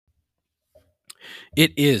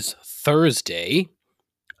It is Thursday,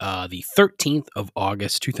 the 13th of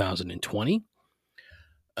August, 2020.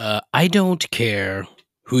 I don't care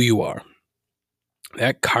who you are.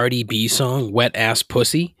 That Cardi B song, Wet Ass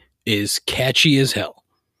Pussy, is catchy as hell.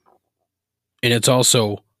 And it's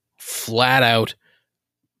also flat out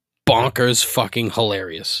bonkers fucking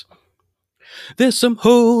hilarious. There's some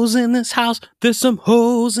hoes in this house. There's some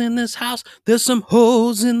hoes in this house. There's some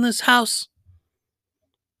hoes in this house.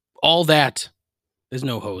 All that. There's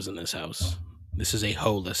no hoes in this house. This is a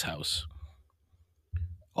hoeless house.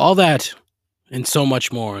 All that and so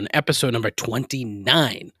much more on episode number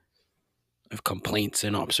 29 of Complaints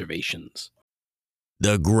and Observations.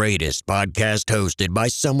 The greatest podcast hosted by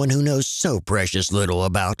someone who knows so precious little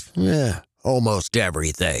about almost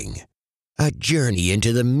everything. A journey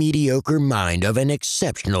into the mediocre mind of an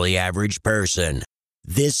exceptionally average person.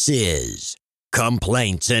 This is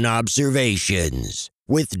Complaints and Observations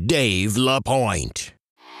with Dave LaPointe.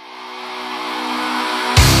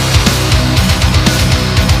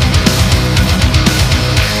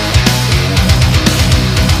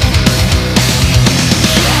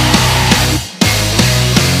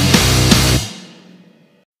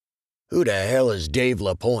 Who the hell is Dave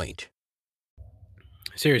LaPointe?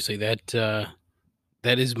 Seriously, that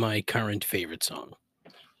is my current favorite song.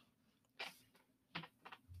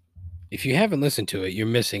 If you haven't listened to it, you're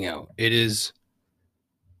missing out. It's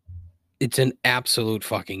an absolute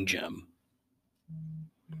fucking gem.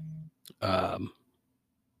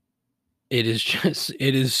 It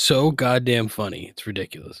is so goddamn funny. It's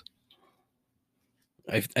ridiculous.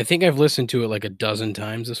 I think I've listened to it like a dozen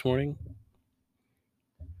times this morning.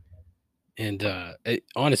 And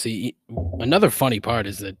honestly, another funny part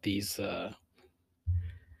is that these,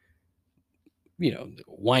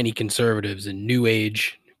 whiny conservatives and new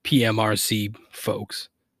age PMRC folks,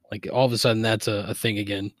 like all of a sudden that's a thing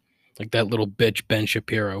again. Like that little bitch Ben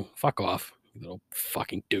Shapiro. Fuck off, you little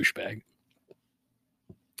fucking douchebag.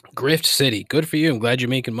 Grift City, good for you. I'm glad you're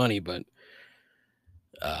making money, but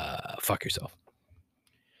fuck yourself.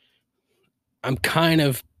 I'm kind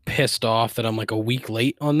of pissed off that I'm like a week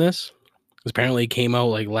late on this. Apparently it came out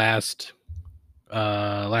like last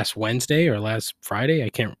Wednesday or last Friday.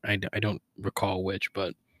 I don't recall which,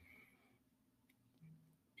 but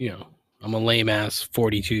I'm a lame ass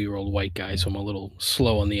 42-year-old white guy, so I'm a little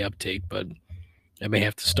slow on the uptake, but I may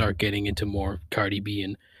have to start getting into more Cardi B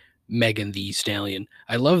and Megan Thee Stallion.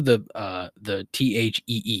 I love the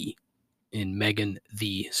THEE in Megan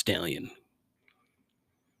Thee Stallion.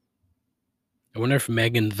 I wonder if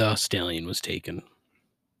Megan the Stallion was taken.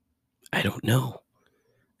 I don't know.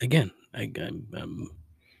 Again, I'm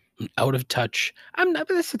out of touch. I'm not.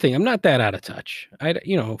 That's the thing. I'm not that out of touch.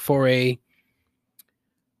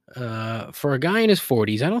 For a guy in his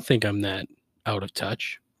 40s, I don't think I'm that out of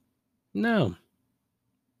touch. No,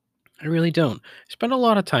 I really don't. I spend a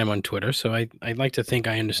lot of time on Twitter, so I'd like to think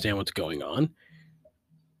I understand what's going on.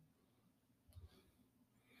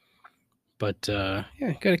 But got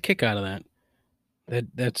a kick out of that.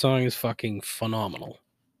 That song is fucking phenomenal.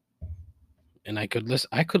 And I could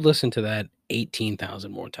listen to that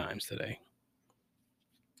 18,000 more times today.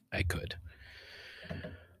 I could.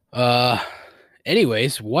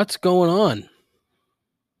 Anyways, what's going on?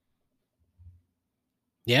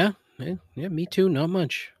 Yeah, me too. Not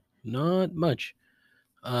much.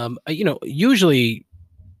 Usually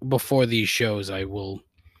before these shows, I will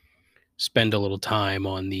spend a little time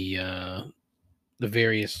on the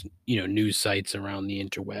various, news sites around the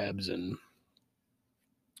interwebs and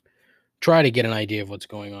try to get an idea of what's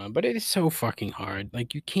going on, but it is so fucking hard.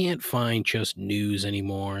 Like, you can't find just news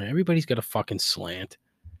anymore. Everybody's got a fucking slant.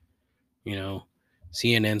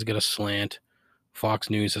 CNN's got a slant.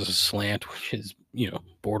 Fox News has a slant, which is,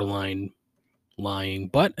 borderline lying.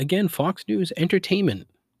 But again, Fox News entertainment,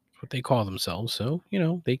 what they call themselves. So,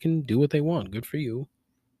 they can do what they want. Good for you.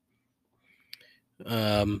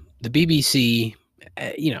 The BBC,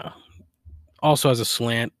 also has a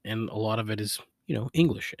slant, and a lot of it is,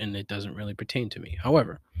 English, and it doesn't really pertain to me.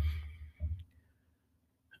 However,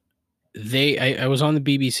 I was on the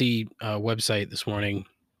BBC website this morning,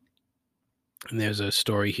 and there's a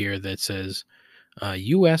story here that says,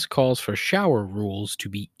 U.S. calls for shower rules to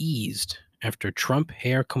be eased after Trump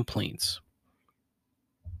hair complaints.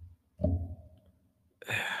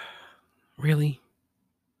 Really?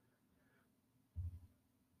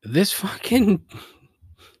 This fucking...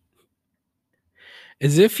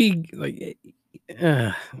 as if he, like...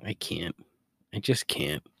 I can't. I just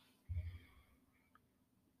can't.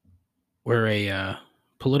 We're a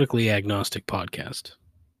politically agnostic podcast.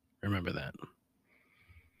 Remember that.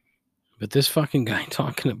 But this fucking guy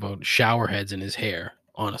talking about shower heads in his hair,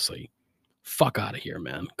 honestly, Fuck out of here,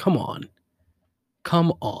 man. Come on.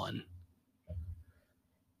 Come on.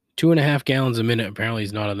 2.5 gallons a minute apparently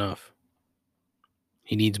is not enough.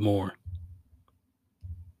 He needs more.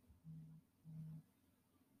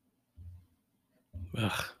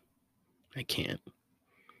 Ugh. I can't.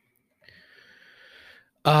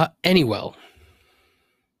 Anyway.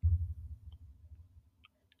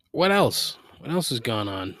 What else? What else has gone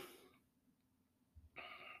on?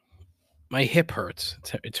 My hip hurts.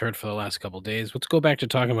 It's hurt for the last couple of days. Let's go back to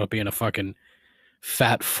talking about being a fucking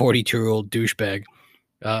fat 42-year-old douchebag.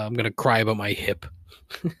 I'm going to cry about my hip.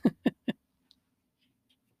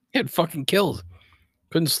 It fucking kills.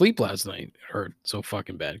 Couldn't sleep last night. It hurt so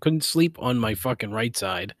fucking bad. Couldn't sleep on my fucking right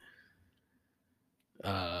side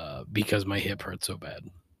because my hip hurt so bad.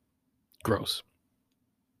 Gross.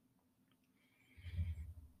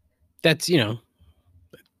 That's,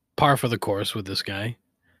 par for the course with this guy.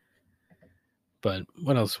 But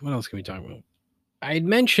what else can we talk about? I had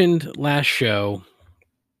mentioned last show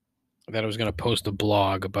that I was going to post a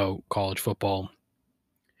blog about college football.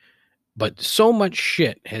 But so much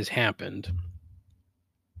shit has happened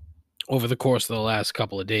over the course of the last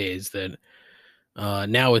couple of days that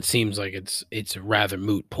now it seems like it's a rather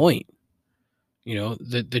moot point.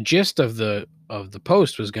 The gist of the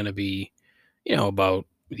post was going to be, about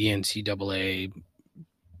the NCAA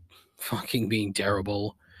fucking being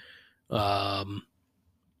terrible, how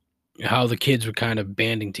the kids were kind of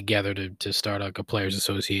banding together to start like a players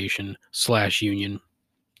association / union.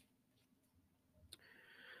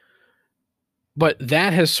 But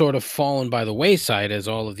that has sort of fallen by the wayside as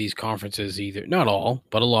all of these conferences, not all,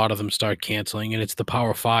 but a lot of them start canceling. And it's the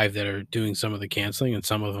Power Five that are doing some of the canceling, and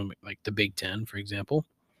some of them, like the Big Ten, for example.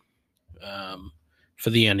 For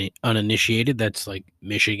the uninitiated, that's like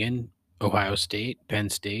Michigan, Ohio State, Penn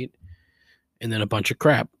State, and then a bunch of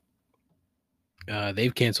crap.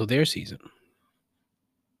 They've canceled their season.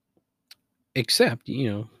 Except,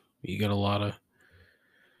 you got a lot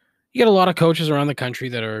of coaches around the country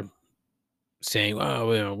that are saying,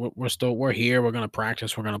 "Oh, we're here. We're going to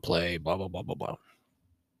practice. We're going to play. Blah blah blah blah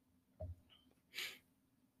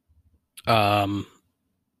blah."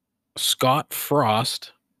 Scott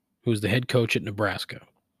Frost, who's the head coach at Nebraska,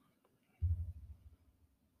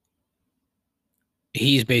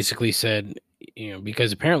 he's basically said,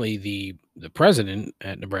 because apparently the president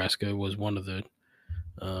at Nebraska was one of the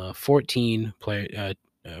 14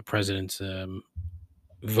 presidents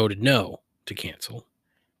voted no to cancel.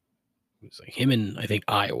 It's like him and I think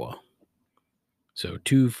Iowa. So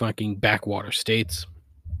 2 fucking backwater states,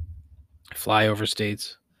 flyover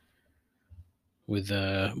states with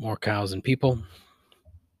more cows than people,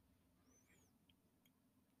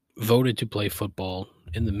 voted to play football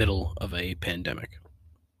in the middle of a pandemic.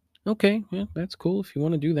 Okay, yeah, that's cool. If you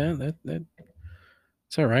want to do that,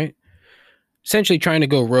 it's all right. Essentially trying to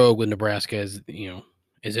go rogue with Nebraska as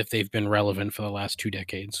if they've been relevant for the last 2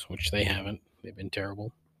 decades, which they haven't. They've been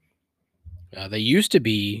terrible. They used to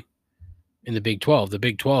be in the Big 12. The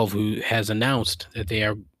Big 12, who has announced that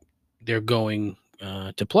they're going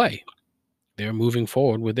to play. They're moving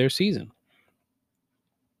forward with their season.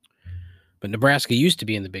 But Nebraska used to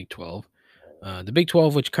be in the Big 12. The Big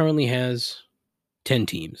 12, which currently has 10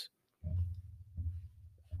 teams.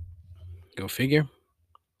 Go figure.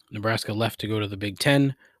 Nebraska left to go to the Big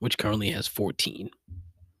 10, which currently has 14.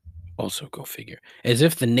 Also go figure. As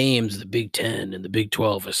if the names, the Big 10 and the Big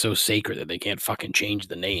 12, are so sacred that they can't fucking change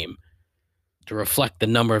the name to reflect the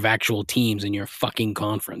number of actual teams in your fucking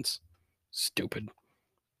conference. Stupid.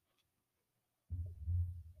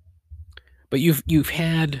 But you've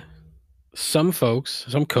had some folks,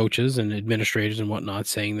 some coaches and administrators and whatnot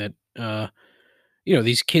saying that,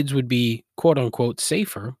 these kids would be, quote unquote,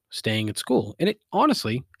 safer staying at school. And it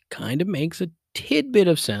honestly kind of makes a tidbit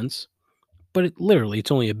of sense, but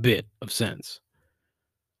it's only a bit of sense.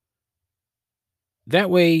 That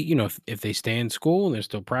way, if they stay in school and they're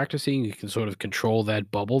still practicing, you can sort of control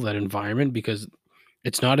that bubble, that environment, because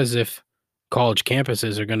it's not as if college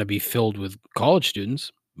campuses are going to be filled with college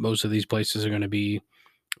students. Most of these places are going to be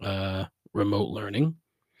remote learning.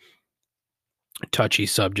 A touchy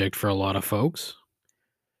subject for a lot of folks.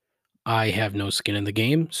 I have no skin in the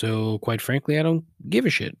game, so quite frankly, I don't give a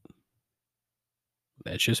shit.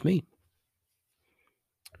 That's just me.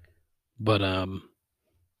 But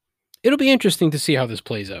it'll be interesting to see how this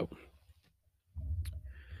plays out.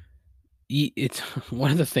 It's one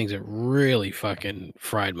of the things that really fucking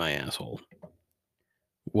fried my asshole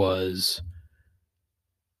was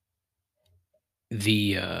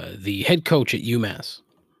the head coach at UMass,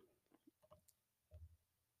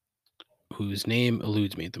 whose name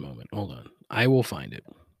eludes me at the moment. Hold on. I will find it.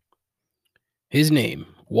 His name,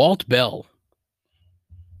 Walt Bell.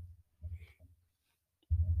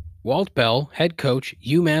 Walt Bell, head coach,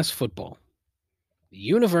 UMass football. The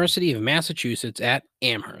University of Massachusetts at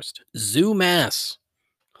Amherst. ZooMass.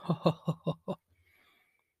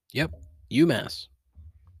 Yep, UMass.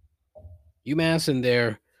 UMass and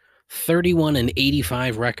their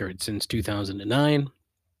 31-85 record since 2009.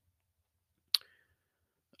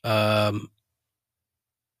 Had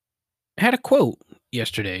a quote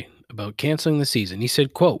yesterday about canceling the season. He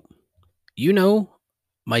said, quote,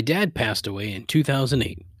 my dad passed away in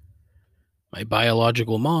 2008. My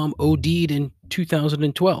biological mom OD'd in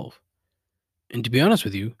 2012. And to be honest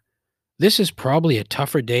with you, this is probably a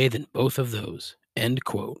tougher day than both of those. End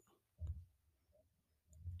quote.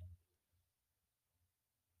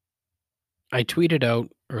 I tweeted out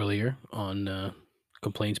earlier on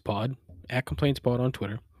Complaints Pod, at Complaints Pod on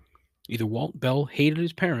Twitter, either Walt Bell hated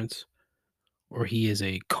his parents or he is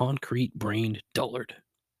a concrete-brained dullard.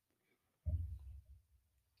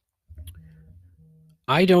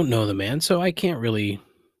 I don't know the man, so I can't really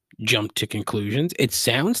jump to conclusions. It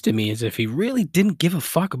sounds to me as if he really didn't give a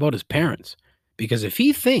fuck about his parents. Because if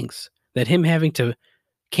he thinks that him having to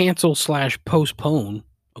cancel/postpone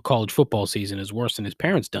a college football season is worse than his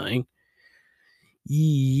parents dying,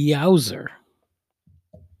 yowzer.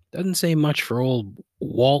 Doesn't say much for old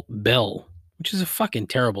Walt Bell, which is a fucking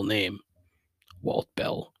terrible name. Walt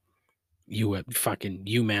Bell. Fucking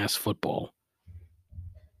UMass football.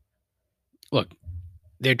 Look,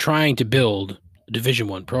 they're trying to build a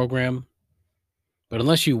Division I program, but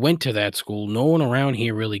unless you went to that school, no one around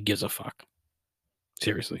here really gives a fuck.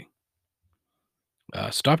 Seriously.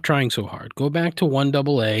 Stop trying so hard. Go back to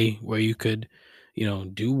 1AA where you could,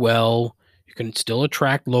 do well. You can still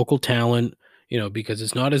attract local talent, because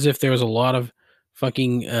it's not as if there's a lot of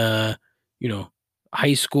fucking,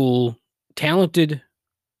 talented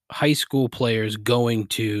high school players going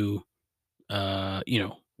to,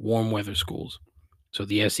 warm weather schools. So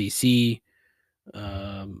the SEC,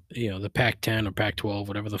 the Pac-10 or Pac-12,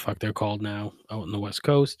 whatever the fuck they're called now out in the West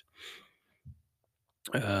Coast.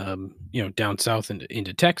 Down south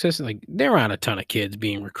into Texas, like there aren't a ton of kids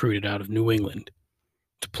being recruited out of New England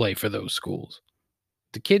to play for those schools.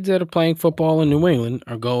 The kids that are playing football in New England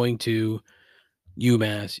are going to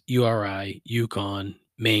UMass, URI, UConn,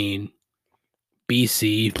 Maine,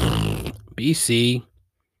 BC.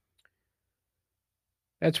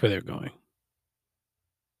 That's where they're going.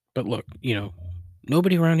 But look,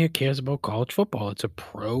 nobody around here cares about college football. It's a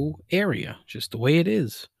pro area, just the way it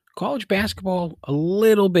is. College basketball, a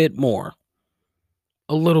little bit more,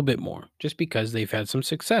 just because they've had some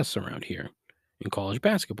success around here in college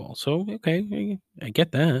basketball. So, okay, I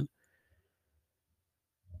get that.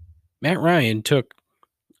 Matt Ryan took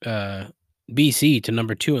BC to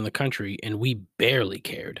number 2 in the country, and we barely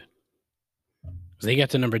cared. They got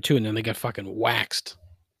to number 2, and then they got fucking waxed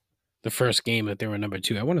the first game that they were number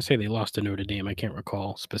 2. I want to say they lost to Notre Dame. I can't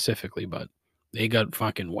recall specifically, but they got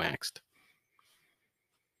fucking waxed.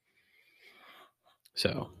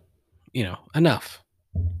 So, enough.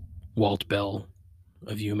 Walt Bell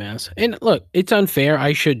of UMass. And look, it's unfair.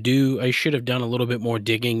 I should have done a little bit more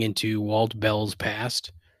digging into Walt Bell's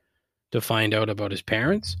past to find out about his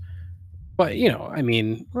parents. But,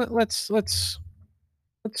 let's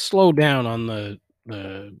slow down on the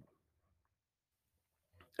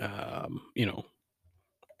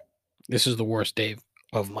this is the worst day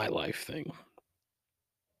of my life thing.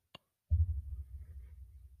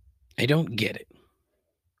 I don't get it.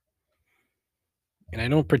 And I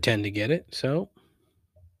don't pretend to get it, so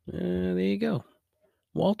there you go.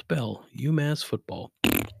 Walt Bell, UMass football.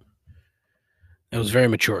 That was very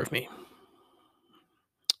mature of me.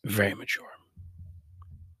 Very mature.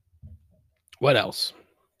 What else?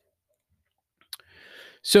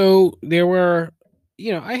 So there were,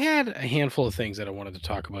 I had a handful of things that I wanted to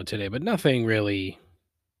talk about today, but nothing really,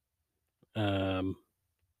 I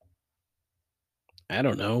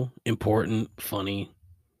don't know, important, funny,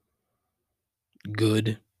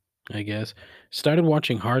 good, I guess. Started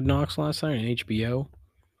watching Hard Knocks last night on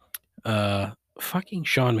HBO. Fucking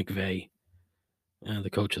Sean McVay, the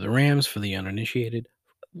coach of the Rams, for the uninitiated.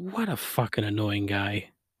 What a fucking annoying guy.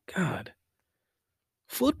 God.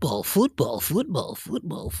 Football.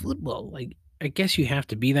 Like, I guess you have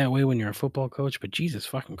to be that way when you're a football coach, but Jesus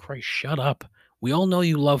fucking Christ, shut up. We all know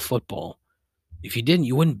you love football. If you didn't,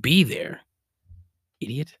 you wouldn't be there.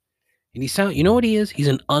 Idiot. And you know what he is? He's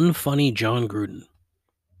an unfunny John Gruden.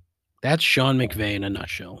 That's Sean McVay in a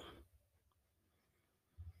nutshell.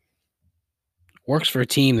 Works for a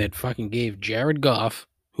team that fucking gave Jared Goff,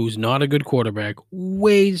 who's not a good quarterback,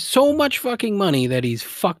 weighs so much fucking money that he's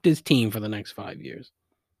fucked his team for the next 5 years.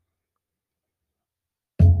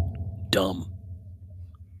 Dumb.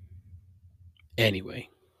 Anyway,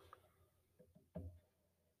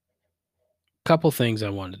 Couple things I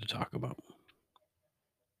wanted to talk about.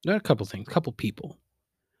 Not a couple things, couple people.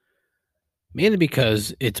 Mainly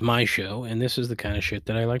because it's my show, and this is the kind of shit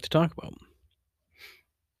that I like to talk about.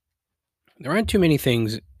 There aren't too many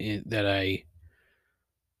things that I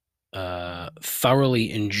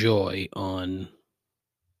thoroughly enjoy on,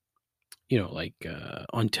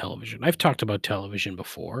 on television. I've talked about television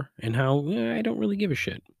before and how I don't really give a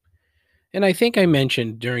shit. And I think I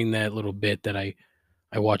mentioned during that little bit that I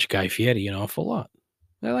watch Guy Fieri an awful lot.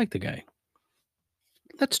 I like the guy.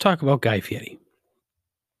 Let's talk about Guy Fieri.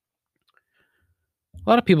 A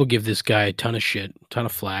lot of people give this guy a ton of shit, a ton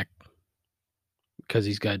of flack, because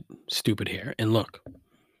he's got stupid hair. And look,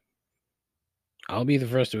 I'll be the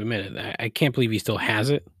first to admit it. I can't believe he still has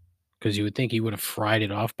it, because you would think he would have fried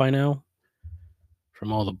it off by now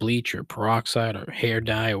from all the bleach or peroxide or hair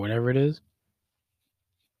dye or whatever it is.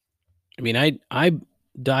 I mean, I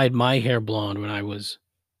dyed my hair blonde when I was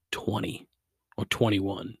 20 or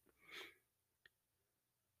 21.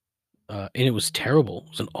 And it was terrible. It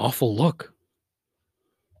was an awful look.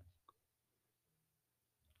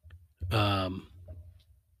 But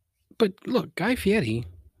look, Guy Fieri,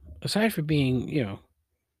 aside from being,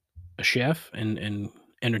 a chef and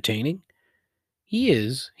entertaining,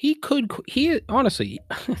 honestly,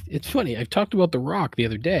 it's funny. I've talked about The Rock the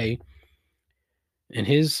other day and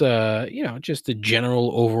his, just a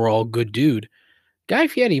general overall good dude. Guy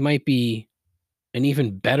Fieri might be an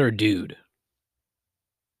even better dude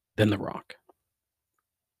than The Rock.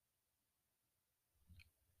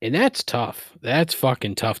 And that's tough. That's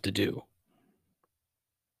fucking tough to do.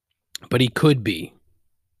 But he could be.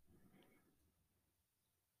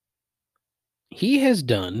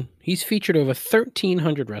 He's featured over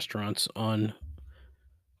 1,300 restaurants on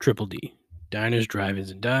Triple D, diners, drive-ins,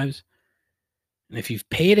 and dives. And if you've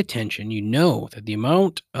paid attention, you know that the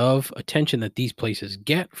amount of attention that these places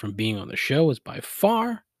get from being on the show is by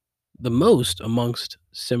far the most amongst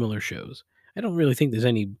similar shows. I don't really think there's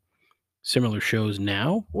any similar shows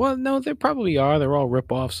now. Well, no, there probably are. They're all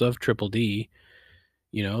ripoffs of Triple D,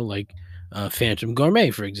 like Phantom Gourmet,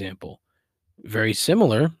 for example. Very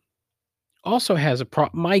similar. Also has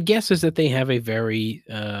my guess is that they have a very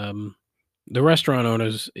the restaurant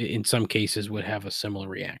owners in some cases would have a similar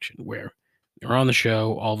reaction where they're on the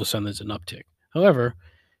show, all of a sudden there's an uptick. However,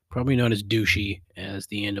 probably not as douchey as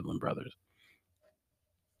the Andelman brothers.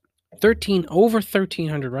 Over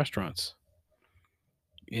 1,300 restaurants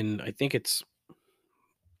in, I think it's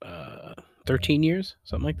 13 years,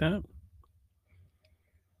 something like that.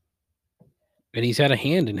 And he's had a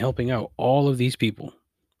hand in helping out all of these people,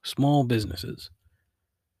 small businesses,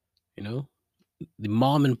 the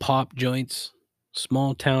mom and pop joints,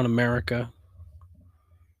 small town America.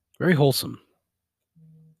 Very wholesome.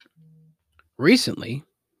 Recently,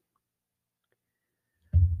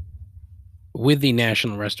 with the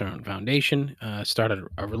National Restaurant Foundation, started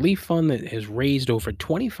a relief fund that has raised over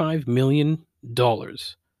 $25 million,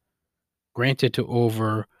 granted to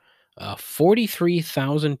over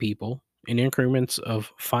 43,000 people in increments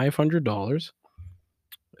of $500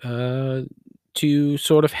 to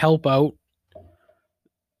sort of help out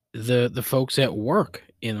the folks at work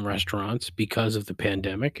in restaurants because of the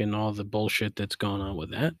pandemic and all the bullshit that's gone on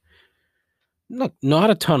with that. Look, not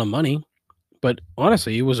a ton of money, but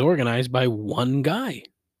honestly, it was organized by one guy.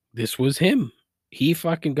 This was him. He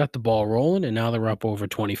fucking got the ball rolling, and now they're up over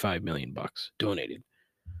 $25 million donated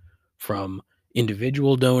from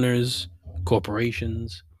individual donors,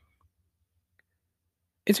 corporations.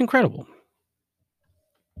 It's incredible.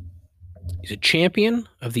 He's a champion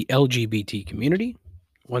of the LGBT community.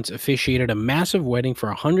 Once officiated a massive wedding for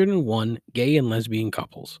 101 gay and lesbian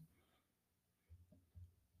couples.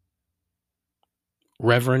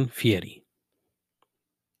 Reverend Fieri.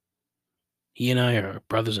 He and I are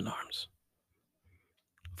brothers in arms.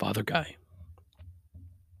 Father Guy.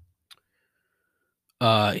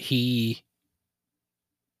 He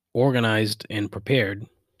organized and prepared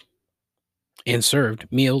and served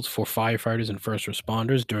meals for firefighters and first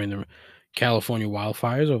responders during the California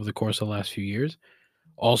wildfires over the course of the last few years.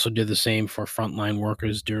 Also did the same for frontline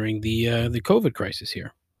workers during the COVID crisis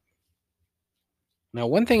here. Now,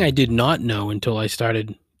 one thing I did not know until I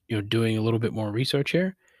started, doing a little bit more research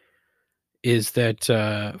here is that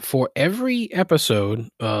for every episode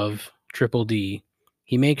of Triple D,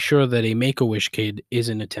 he makes sure that a Make-A-Wish kid is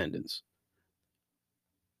in attendance.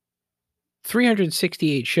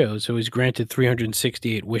 368 shows, so he's granted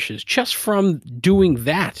 368 wishes just from doing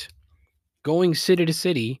that, going city to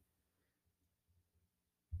city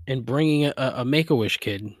and bringing a Make-A-Wish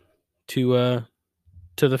kid to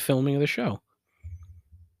the filming of the show.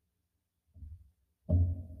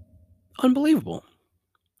 Unbelievable.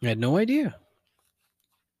 I had no idea.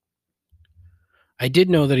 I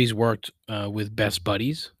did know that he's worked with Best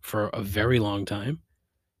Buddies for a very long time.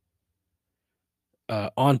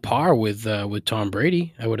 On par with Tom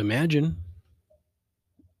Brady, I would imagine.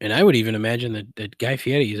 And I would even imagine that Guy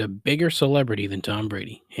Fieri is a bigger celebrity than Tom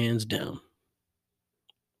Brady, hands down.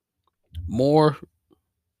 More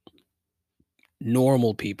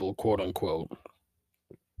normal people, quote unquote,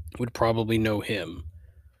 would probably know him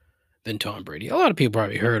than Tom Brady. A lot of people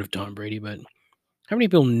probably heard of Tom Brady, but how many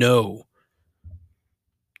people know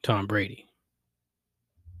Tom Brady?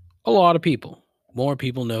 A lot of people. More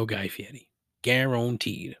people know Guy Fieri.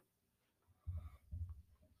 Guaranteed.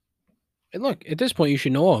 And look, at this point, you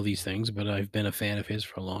should know all these things, but I've been a fan of his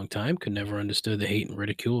for a long time. Could never understood the hate and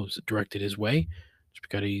ridicule that was directed his way, just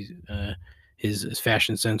because his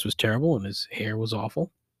fashion sense was terrible and his hair was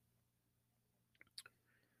awful.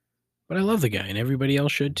 But I love the guy, and everybody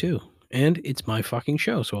else should too. And it's my fucking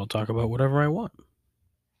show, so I'll talk about whatever I want.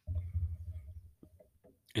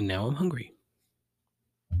 And now I'm hungry.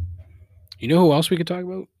 You know who else we could talk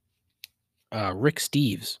about? Rick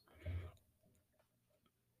Steves.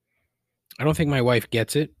 I don't think my wife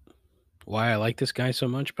gets it, why I like this guy so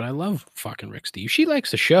much, but I love fucking Rick Steves. She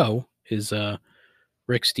likes the show. His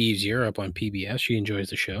Rick Steves Europe on PBS. She enjoys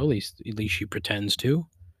the show. At least she pretends to.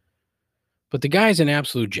 But the guy's an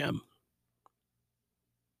absolute gem.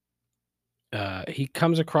 He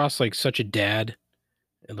comes across like such a dad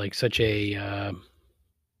and like such a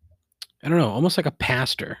I don't know, almost like a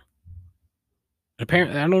pastor.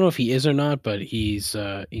 Apparently, I don't know if he is or not, but he's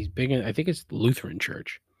big in, I think it's Lutheran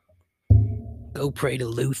church. Go pray to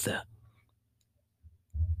Luther.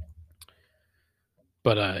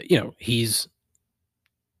 But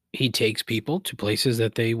he takes people to places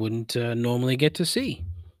that they wouldn't normally get to see.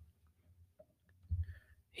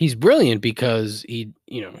 He's brilliant because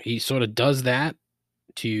he sort of does that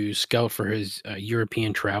to scout for his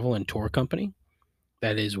European travel and tour company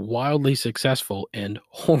that is wildly successful and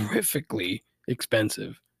horrifically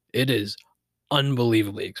expensive. It is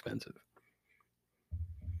unbelievably expensive.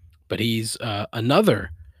 But he's another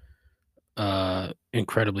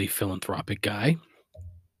incredibly philanthropic guy,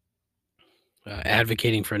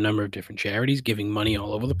 advocating for a number of different charities, giving money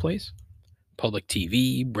all over the place. Public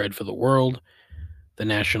TV, Bread for the World, the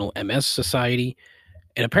National MS Society.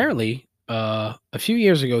 And apparently, a few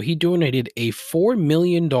years ago, he donated a $4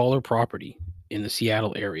 million property in the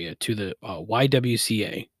Seattle area to the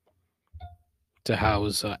YWCA to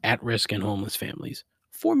house at-risk and homeless families.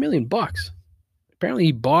 $4 million. Apparently,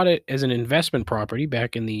 he bought it as an investment property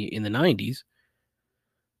back in the 90s.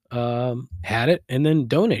 Had it and then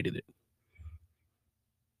donated it.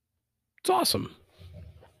 It's awesome.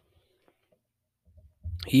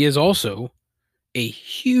 He is also a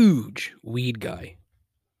huge weed guy.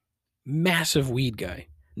 Massive weed guy.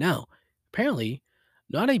 Now, apparently,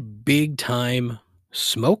 not a big time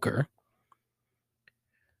smoker,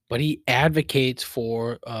 but he advocates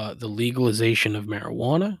for the legalization of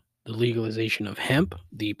marijuana, the legalization of hemp,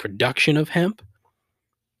 the production of hemp.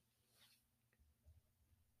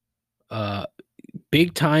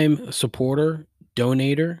 Big time supporter,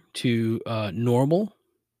 donator to NORML,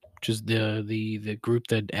 which is the group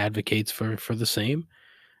that advocates for the same.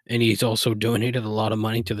 And he's also donated a lot of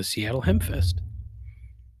money to the Seattle Hemp Fest.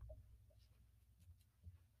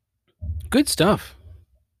 Good stuff.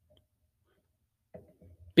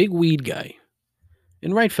 Big weed guy.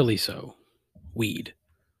 And rightfully so. Weed.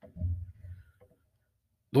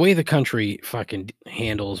 The way the country fucking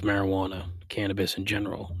handles marijuana, cannabis in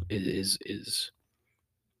general, is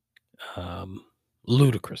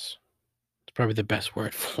ludicrous. It's probably the best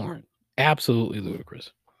word for it. Absolutely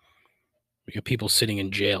ludicrous. We got people sitting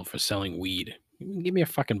in jail for selling weed. Give me a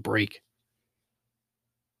fucking break.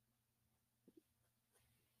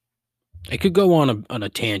 I could go on a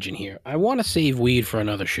tangent here. I want to save weed for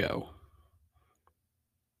another show.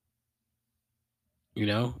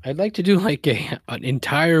 I'd like to do like an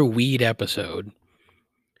entire weed episode.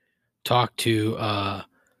 Talk to,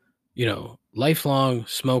 lifelong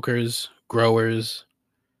smokers, growers,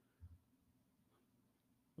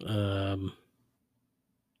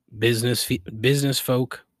 business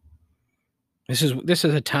folk. This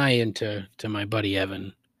is a tie-in to my buddy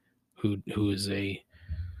Evan, who is a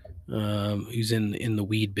who's in the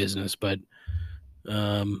weed business, but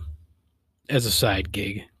as a side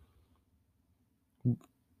gig.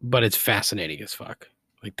 But it's fascinating as fuck.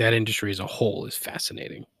 Like that industry as a whole is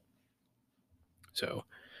fascinating. So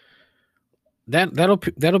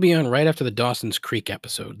that'll be on right after the Dawson's Creek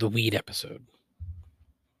episode, the weed episode.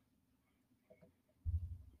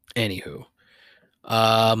 Anywho,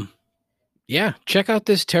 yeah, check out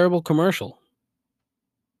this terrible commercial.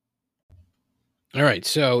 All right,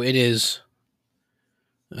 so it is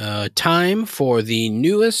Time for the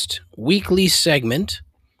newest weekly segment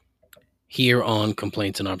here on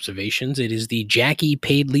Complaints and Observations. It is the Jackie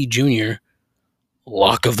Paidley Jr.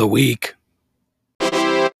 Lock of the Week.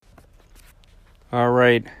 All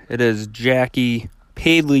right, it is Jackie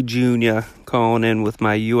Paidley Jr. calling in with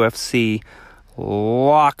my UFC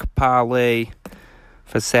lock parlay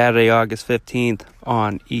for Saturday, August 15th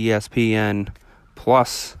on ESPN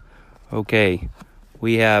Plus. Okay,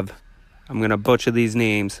 we have, I'm going to butcher these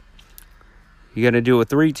names. You're going to do a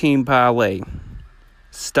 3-team parlay.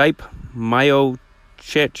 Stipe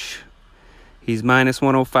Miocic, he's minus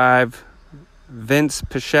 105. Vince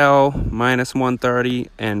Pichel, minus 130.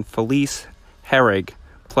 And Felice Herrig,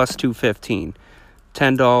 plus 215.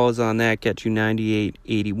 $10 on that gets you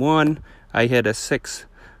 98.81. I hit a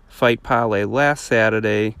 6-fight parlay last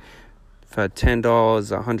Saturday for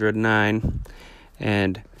 $10, 109.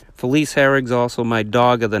 And Felice Herrig's also my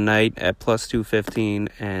dog of the night at plus 215,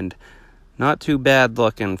 and not too bad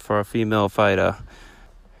looking for a female fighter.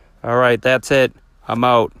 All right, that's it. I'm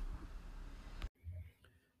out.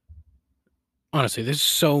 Honestly, there's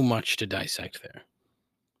so much to dissect there.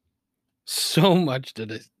 So much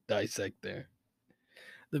to dissect there.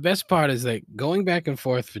 The best part is that going back and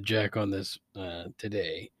forth for Jack on this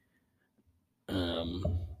today,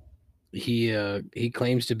 he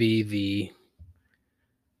claims to be the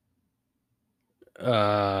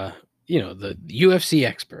the UFC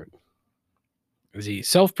expert. Is he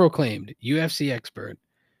self-proclaimed UFC expert?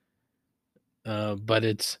 But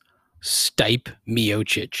it's Stipe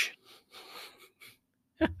Miocic.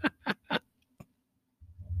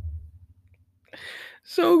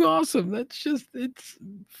 So awesome. It's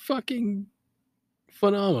fucking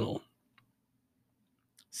phenomenal.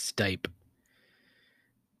 Stipe.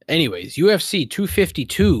 Anyways, UFC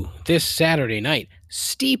 252 this Saturday night.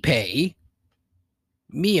 Stipe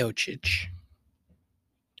Miocic.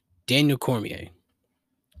 Daniel Cormier.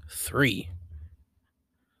 3.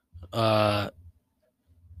 No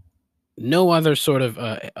other sort of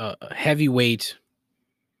heavyweight.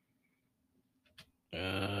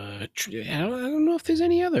 I don't know if there's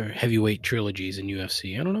any other heavyweight trilogies in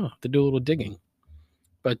UFC. I don't know. I have to do a little digging.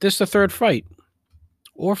 But this is the third fight.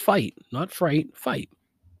 Or fight. Not fright. Fight.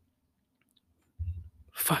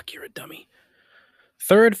 Fuck, you're a dummy.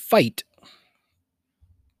 Third fight.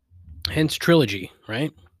 Hence trilogy,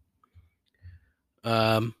 right?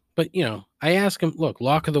 But, I ask him, look,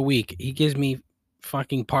 lock of the week. He gives me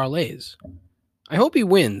fucking parlays. I hope he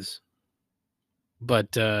wins.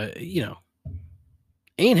 But,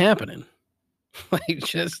 ain't happening.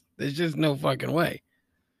 There's just no fucking way.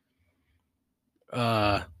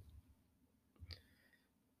 That's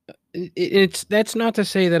not to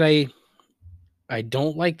say that I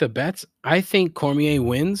don't like the bets. I think Cormier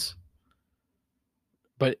wins.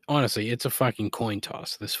 But honestly, it's a fucking coin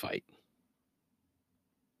toss, this fight.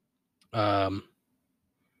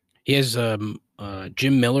 He has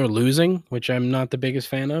Jim Miller losing, which I'm not the biggest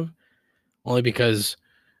fan of. Only because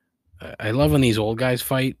I love when these old guys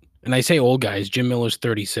fight. And I say old guys, Jim Miller's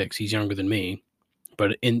 36. He's younger than me.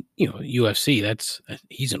 But in UFC,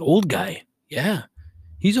 he's an old guy. Yeah.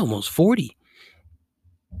 He's almost 40.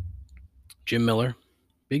 Jim Miller,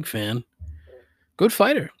 big fan. Good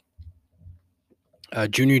fighter.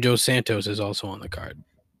 Junior Dos Santos is also on the card.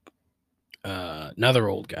 Another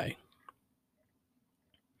old guy.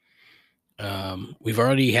 We've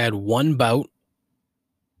already had one bout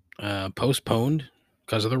postponed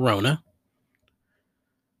because of the Rona.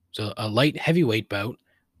 So a light heavyweight bout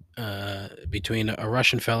between a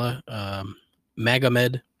Russian fella,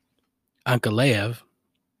 Magomed Ankalaev,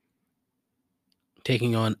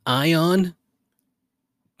 taking on Ion.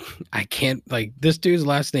 I can't, this dude's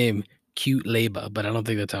last name, Cute Leba, but I don't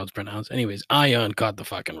think that's how it's pronounced. Anyways, Ion caught the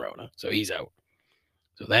fucking Rona, so he's out.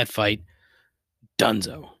 So that fight,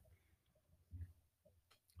 dunzo.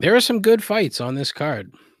 There are some good fights on this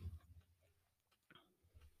card.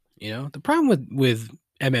 The problem with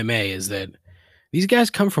MMA is that these guys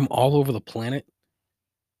come from all over the planet.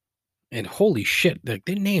 And holy shit, their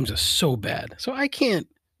names are so bad. So I can't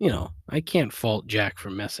fault Jack for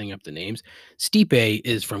messing up the names. Stipe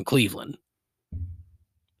is from Cleveland.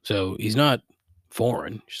 So he's not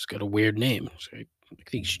foreign. He's just got a weird name. So I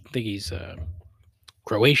think he's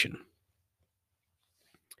Croatian.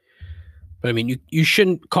 But I mean, you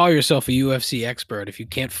shouldn't call yourself a UFC expert if you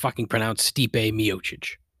can't fucking pronounce Stipe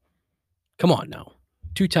Miocic. Come on now.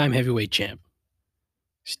 2-time heavyweight champ.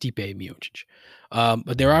 Stipe Miocic.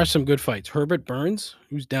 But there are some good fights. Herbert Burns,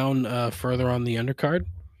 who's down further on the undercard,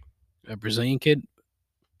 a Brazilian kid,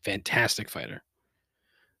 fantastic fighter.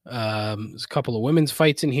 There's a couple of women's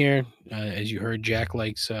fights in here. As you heard, Jack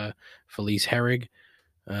likes Felice Herrig.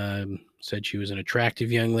 Said she was an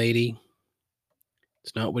attractive young lady.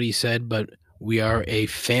 It's not what he said, but we are a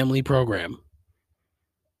family program.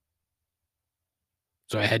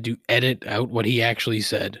 So I had to edit out what he actually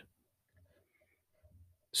said.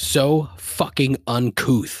 So fucking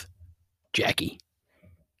uncouth, Jackie.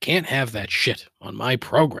 Can't have that shit on my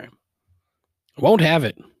program. Won't have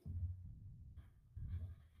it.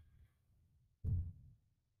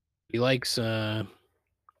 He likes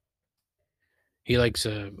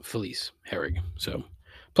Felice Herrig. So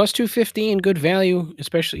plus 215, good value,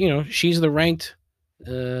 especially, she's the ranked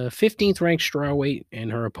 15th ranked strawweight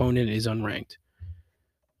and her opponent is unranked.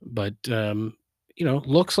 But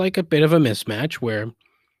looks like a bit of a mismatch where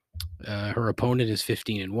her opponent is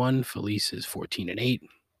 15-1, Felice is 14-8.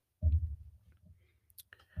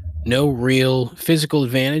 No real physical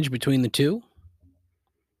advantage between the two.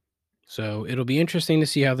 So it'll be interesting to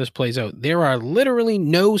see how this plays out. There are literally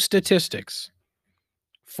no statistics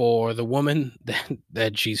for the woman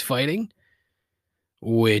that she's fighting,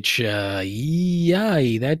 which,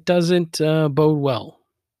 that doesn't bode well.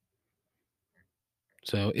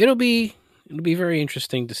 So it'll be very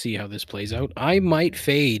interesting to see how this plays out. I might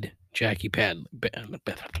fade Jackie Padley.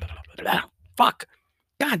 Fuck.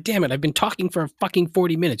 God damn it. I've been talking for fucking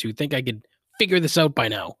 40 minutes. You'd think I could figure this out by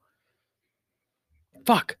now.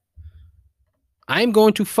 Fuck. I'm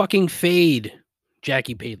going to fucking fade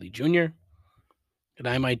Jackie Padley Jr. And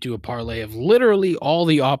I might do a parlay of literally all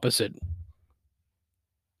the opposite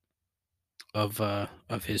of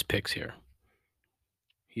his picks here.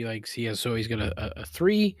 He's got a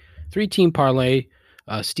three team parlay.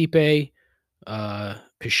 Stipe,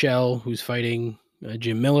 Pichel, who's fighting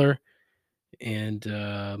Jim Miller, and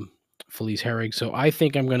Felice Herrig. So I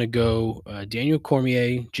think I'm going to go Daniel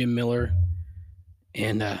Cormier, Jim Miller,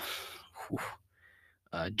 and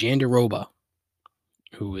Jandiroba,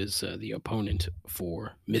 who is the opponent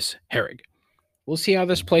for Miss Herrig. We'll see how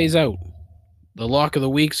this plays out. The lock of the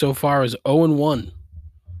week so far is 0-1.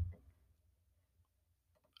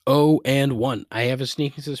 0-1. I have a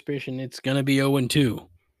sneaking suspicion it's going to be 0-2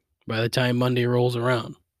 by the time Monday rolls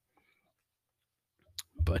around.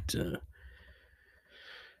 But,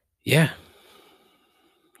 yeah.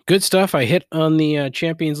 Good stuff. I hit on the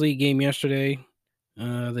Champions League game yesterday,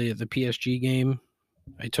 the PSG game.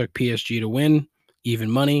 I took PSG to win, even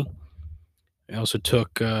money. I also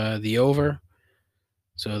took the over.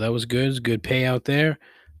 So that was good. It was a good payout there.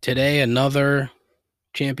 Today, another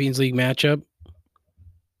Champions League matchup.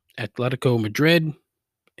 Atletico Madrid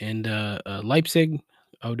and Leipzig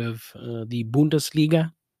out of the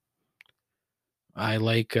Bundesliga. I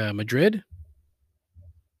like Madrid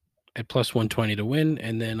at plus 120 to win,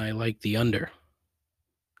 and then I like the under.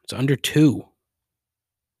 It's under 2.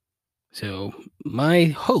 So my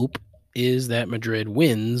hope is that Madrid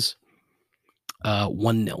wins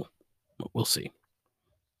 1-0. We'll see.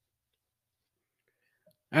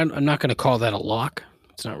 I'm not going to call that a lock.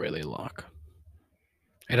 It's not really a lock.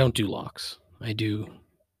 I don't do locks. I do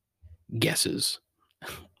guesses.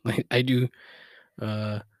 I do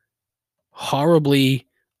horribly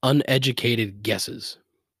uneducated guesses.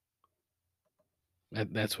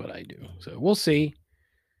 That's what I do. So we'll see.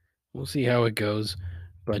 We'll see how it goes.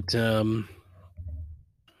 But fun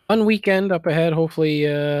weekend up ahead. Hopefully,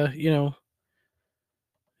 have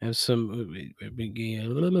some.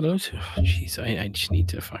 Jeez, I just need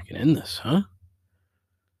to fucking end this, huh?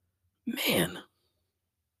 Man.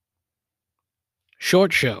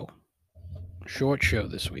 Short show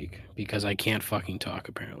this week because I can't fucking talk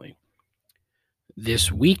apparently.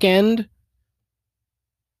 This weekend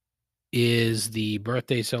is the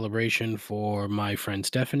birthday celebration for my friend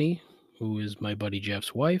Stephanie, who is my buddy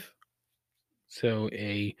Jeff's wife. So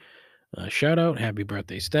a shout out, happy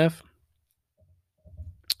birthday, Steph.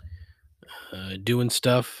 Doing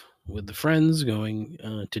stuff with the friends, going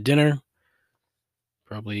to dinner,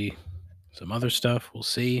 probably some other stuff. We'll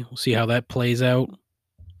see how that plays out.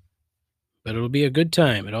 But it'll be a good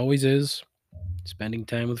time. It always is. Spending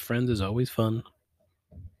time with friends is always fun.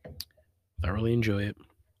 Thoroughly enjoy it.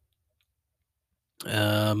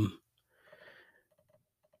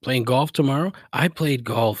 Playing golf tomorrow. I played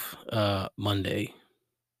golf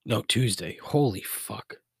Tuesday. Holy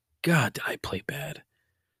fuck. God, did I play bad.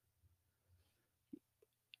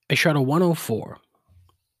 I shot a 104.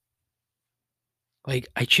 Like,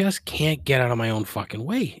 I just can't get out of my own fucking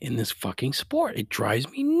way in this fucking sport. It drives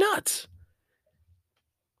me nuts.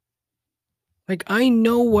 Like, I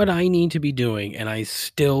know what I need to be doing, and I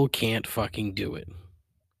still can't fucking do it.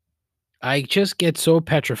 I just get so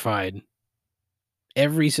petrified. I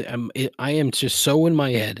am just so in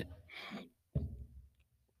my head.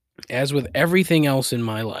 as with everything else in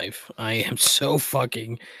my life, I am so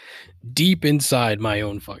fucking deep inside my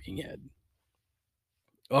own fucking head.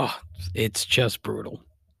 Oh, it's just brutal.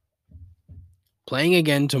 Playing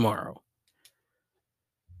again tomorrow.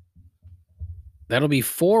 That'll be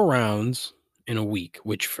 4 rounds in a week,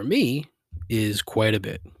 which for me is quite a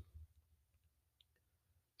bit.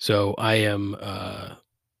 So I am I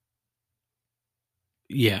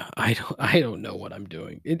don't know what I'm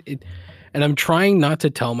doing. And I'm trying not to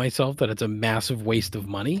tell myself that it's a massive waste of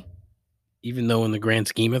money, even though in the grand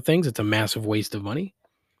scheme of things it's a massive waste of money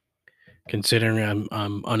considering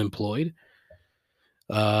I'm unemployed.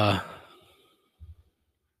 But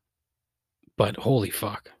holy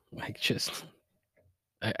fuck. Like just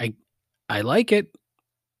I like it.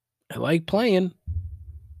 I like playing,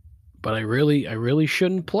 but I really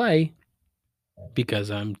shouldn't play because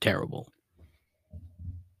I'm terrible.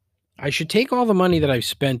 I should take all the money that I've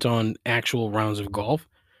spent on actual rounds of golf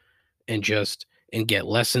and get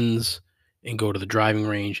lessons and go to the driving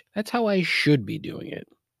range. That's how I should be doing it.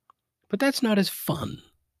 But that's not as fun.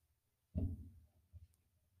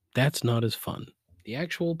 That's not as fun. The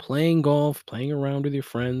actual playing golf, playing around with your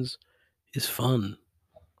friends is fun.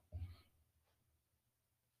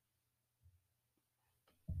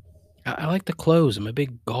 I like the clothes. I'm a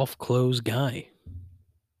big golf clothes guy.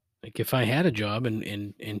 Like if I had a job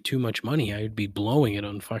and too much money, I would be blowing it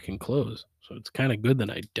on fucking clothes. So it's kind of good that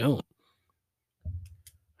I don't.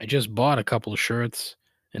 I just bought a couple of shirts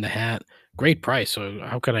and a hat. Great price. So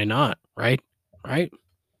how could I not? Right? Right?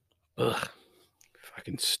 Ugh.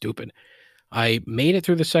 Fucking stupid. I made it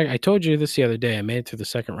through the second. I told you this the other day. I made it through the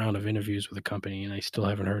second round of interviews with the company, and I still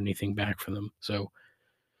haven't heard anything back from them. So,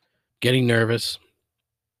 getting nervous.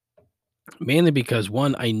 Mainly because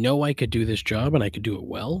one, I know I could do this job and I could do it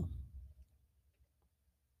well,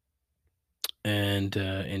 and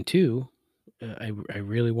two, I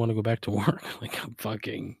really want to go back to work. Like I'm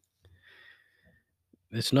fucking.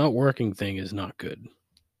 This not working thing is not good.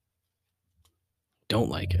 Don't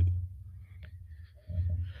like it.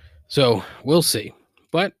 So we'll see.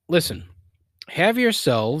 But listen, have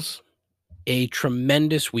yourselves a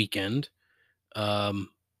tremendous weekend.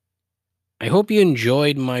 I hope you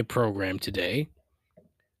enjoyed my program today.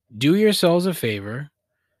 Do yourselves a favor.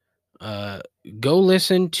 Go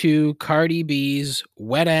listen to Cardi B's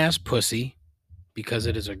Wet Ass Pussy because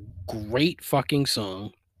it is a great fucking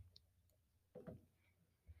song.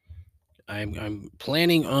 I'm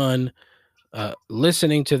planning on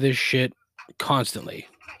listening to this shit constantly.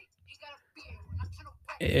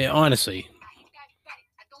 Honestly,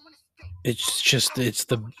 it's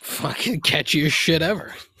the fucking catchiest shit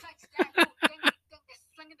ever.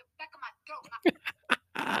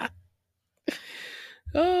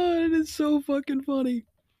 Oh, it is so fucking funny.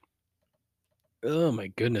 Oh my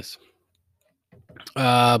goodness.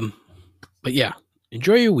 But yeah,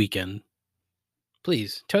 enjoy your weekend.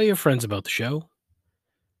 Please tell your friends about the show.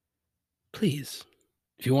 Please.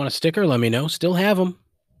 If you want a sticker, let me know. Still have them.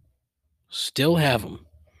 Still have them.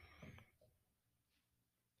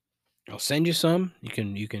 I'll send you some.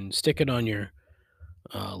 You can stick it on your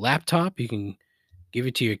laptop. You can give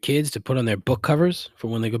it to your kids to put on their book covers for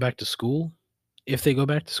when they go back to school. If they go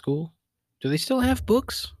back to school. Do they still have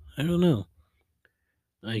books? I don't know.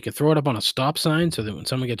 You can throw it up on a stop sign so that when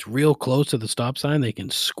someone gets real close to the stop sign, they can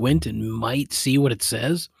squint and might see what it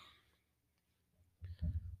says.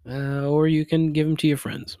 Or you can give them to your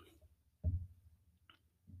friends.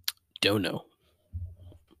 Don't know.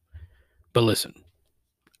 But listen,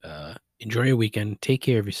 enjoy your weekend. Take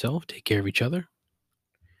care of yourself. Take care of each other.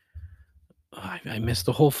 I missed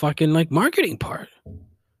the whole fucking marketing part.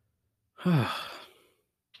 I'm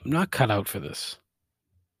not cut out for this.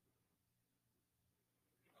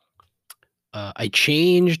 I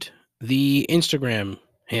changed the Instagram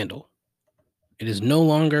handle. It is no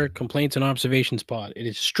longer Complaints and Observations Pod. It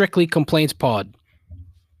is strictly Complaints Pod.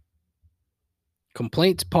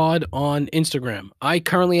 Complaints Pod on Instagram. I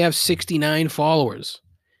currently have 69 followers.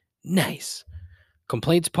 Nice.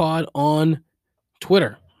 Complaints Pod on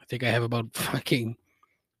Twitter. I think I have about fucking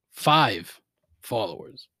 5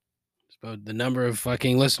 followers. It's about the number of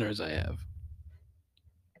fucking listeners I have.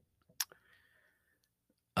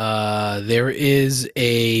 There is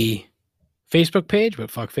a Facebook page,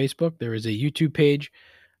 but fuck Facebook. There is a YouTube page.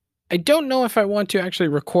 I don't know if I want to actually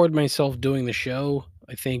record myself doing the show.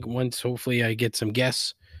 I think once hopefully I get some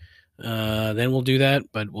guests, then we'll do that,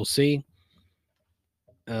 but we'll see.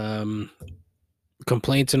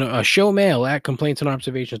 Complaints and show mail at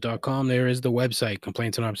complaintsandobservations.com. There is the website,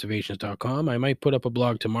 complaintsandobservations.com. I might put up a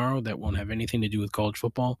blog tomorrow that won't have anything to do with college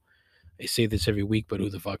football. I say this every week, but who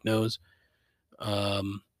the fuck knows?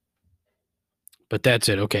 But that's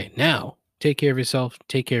it. Okay, now take care of yourself.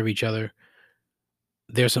 Take care of each other.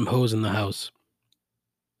 There's some hoes in the house.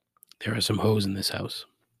 There are some hoes in this house.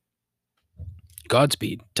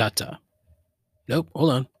 Godspeed. Ta-ta. Nope,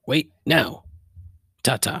 hold on. Wait, now.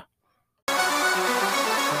 Ta-ta.